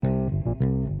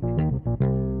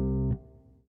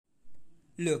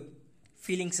Look,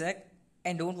 feeling sick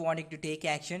and don't wanting to take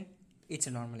action, it's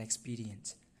a normal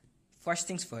experience. First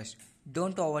things first,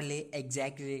 don't overly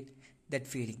exaggerate that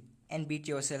feeling and beat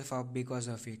yourself up because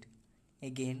of it.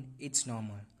 Again, it's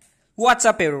normal. What's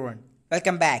up, everyone?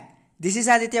 Welcome back. This is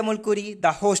Aditya Mulkuri,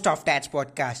 the host of Tats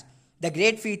Podcast, the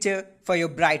great feature for your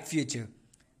bright future.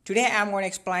 Today, I'm going to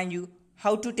explain you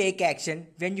how to take action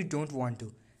when you don't want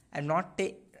to. I'm not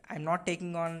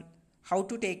taking on how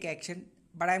to take action,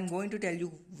 but I'm going to tell you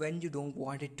when you don't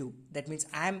want it to. That means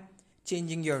I'm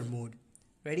changing your mood.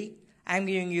 Ready? I'm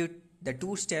giving you the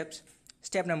 2 steps.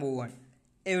 Step number 1,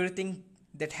 everything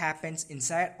that happens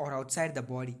inside or outside the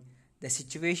body, the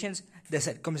situations, the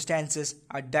circumstances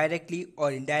are directly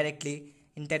or indirectly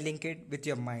interlinked with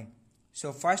your mind.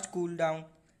 So first, cool down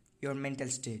your mental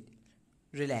state.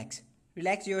 Relax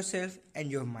yourself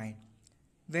and your mind.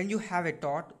 When you have a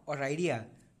thought or idea,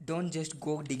 don't just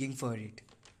go digging for it.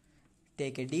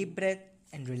 Take a deep breath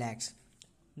and relax.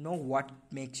 Know what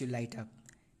makes you light up.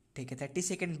 Take a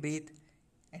 30-second breath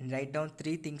and write down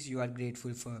 3 things you are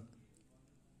grateful for.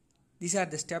 These are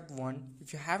the step 1.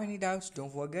 If you have any doubts,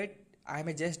 don't forget, I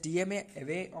am just DM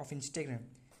away of Instagram.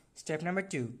 Step number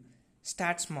 2,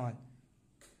 start small.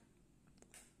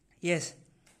 Yes,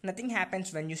 nothing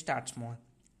happens when you start small.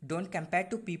 Don't compare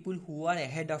to people who are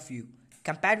ahead of you.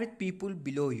 Compare with people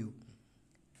below you.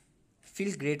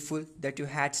 Feel grateful that you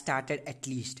had started at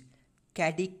least.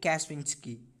 Kady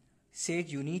Kaswinski said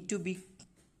you need to be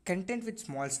content with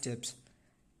small steps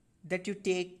that you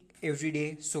take every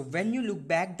day, so when you look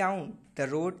back down the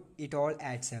road, it all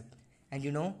adds up and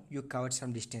you covered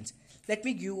some distance. Let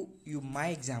me give you my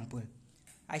example.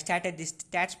 I started this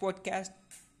Stats podcast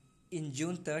in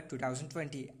June 3rd,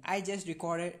 2020. I just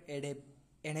recorded an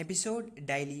episode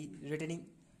daily, written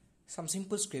some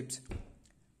simple scripts.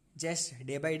 Just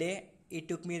day by day, it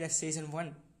took me the season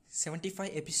 1,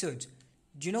 75 episodes.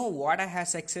 Do you know what I have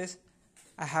success?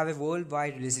 I have a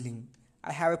worldwide listening.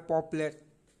 I have a popular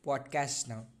podcast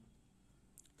now.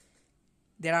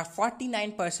 There are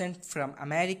 49% from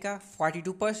America,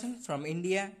 42% from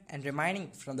India, and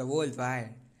remaining from the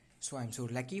worldwide. So I'm so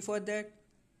lucky for that.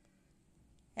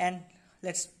 And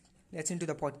let's into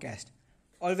the podcast.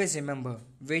 Always remember,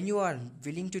 when you are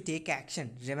willing to take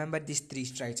action, remember these 3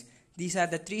 strides. These are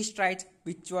the 3 strides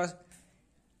which was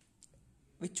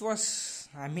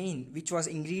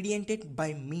ingrediented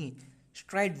by me.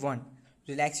 Stride 1,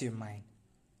 relax your mind.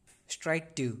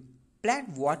 Stride 2,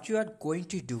 plan what you are going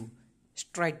to do.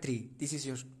 Stride 3, this is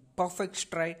your perfect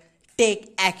stride.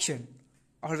 Take action.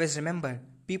 Always remember,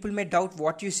 people may doubt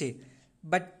what you say,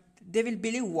 but they will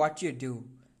believe what you do.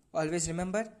 Always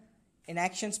remember,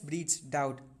 inaction breeds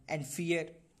doubt and fear.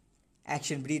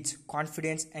 Action breeds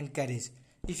confidence and courage.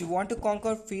 If you want to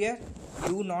conquer fear,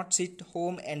 do not sit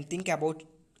home and think about.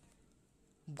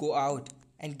 Go out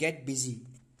and get busy.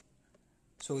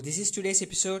 So this is today's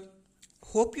episode.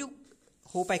 Hope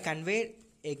I conveyed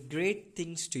a great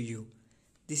things to you.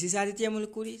 This is Aditya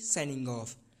Mulkuri signing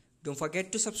off. Don't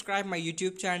forget to subscribe my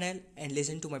YouTube channel and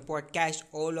listen to my podcast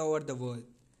all over the world.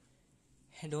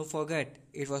 And don't forget,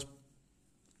 it was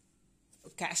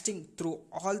casting through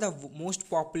all the most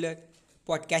popular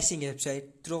podcasting websites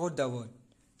throughout the world.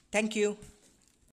 Thank you.